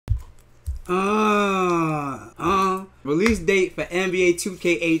Release date for NBA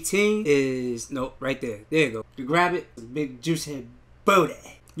 2K18 is, nope, right there. There you go. You grab it, big juice head booty.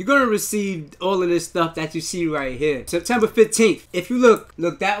 You're gonna receive all of this stuff that you see right here. September 15th. If you look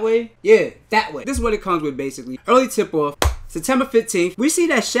that way, yeah, that way. This is what it comes with basically. Early tip off. September 15th, we see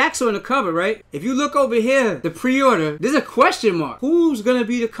that Shaq's on the cover, right? If you look over here, the pre-order, there's a question mark. Who's gonna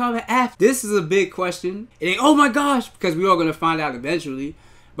be the cover after? This is a big question. It ain't, oh my gosh, because we all gonna find out eventually.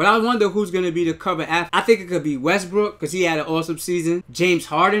 But I wonder who's going to be the cover after. I think it could be Westbrook, because he had an awesome season. James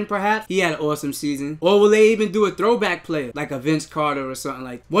Harden, perhaps. He had an awesome season. Or will they even do a throwback player, like a Vince Carter or something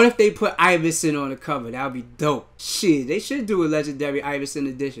like that? What if they put Iverson on the cover? That would be dope. Shit, they should do a legendary Iverson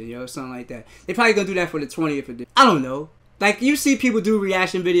edition, yo, something like that. They probably going to do that for the 20th edition. I don't know. Like, you see people do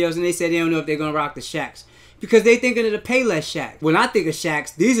reaction videos, and they say they don't know if they're going to rock the Shaqs. Because they thinking of the Payless Shaq. When I think of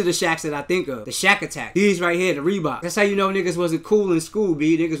Shaqs, these are the Shaqs that I think of. The Shaq Attack. These right here, the Reebok. That's how you know niggas wasn't cool in school,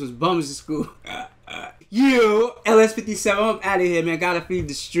 B. Niggas was bums in school. Yo, LS57, I'm out of here, man. Gotta feed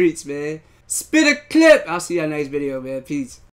the streets, man. Spit a clip. I'll see y'all next video, man. Peace.